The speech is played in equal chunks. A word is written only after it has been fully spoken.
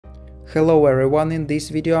Hello everyone, in this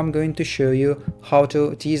video I'm going to show you how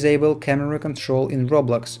to disable camera control in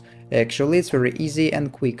Roblox. Actually it's very easy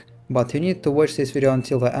and quick, but you need to watch this video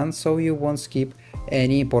until the end so you won't skip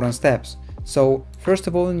any important steps. So first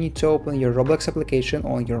of all you need to open your Roblox application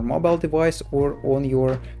on your mobile device or on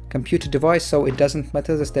your computer device, so it doesn't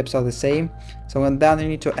matter, the steps are the same. So and then you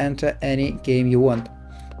need to enter any game you want.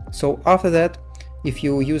 So after that, if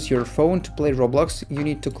you use your phone to play Roblox, you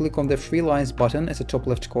need to click on the three lines button at the top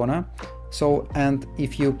left corner. So, and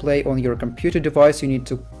if you play on your computer device, you need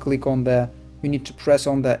to press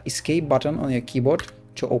on the escape button on your keyboard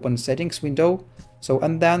to open settings window. So,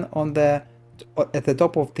 and then at the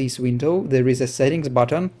top of this window, there is a settings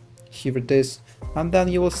button. Here it is. And then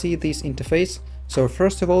you will see this interface. So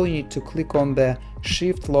first of all, you need to click on the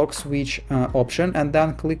shift lock switch option and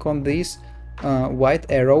then click on this white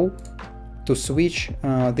arrow to switch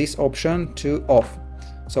this option to off.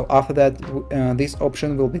 So after that this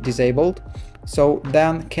option will be disabled. So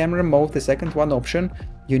then camera mode, the second one option,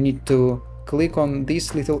 you need to click on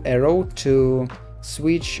this little arrow to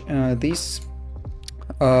switch this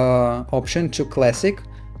option to classic.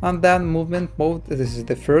 And then movement mode, this is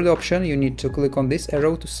the third option, you need to click on this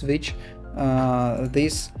arrow to switch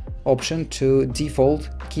this option to default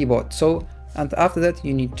keyboard. So and after that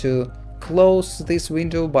you need to close this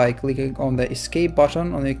window by clicking on the escape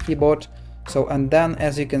button on your keyboard. So and then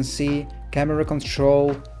as you can see, camera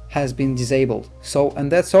control has been disabled. So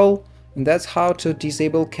and that's all, and that's how to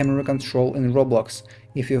disable camera control in Roblox.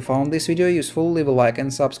 If you found this video useful, leave a like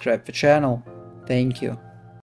and subscribe the channel. Thank you.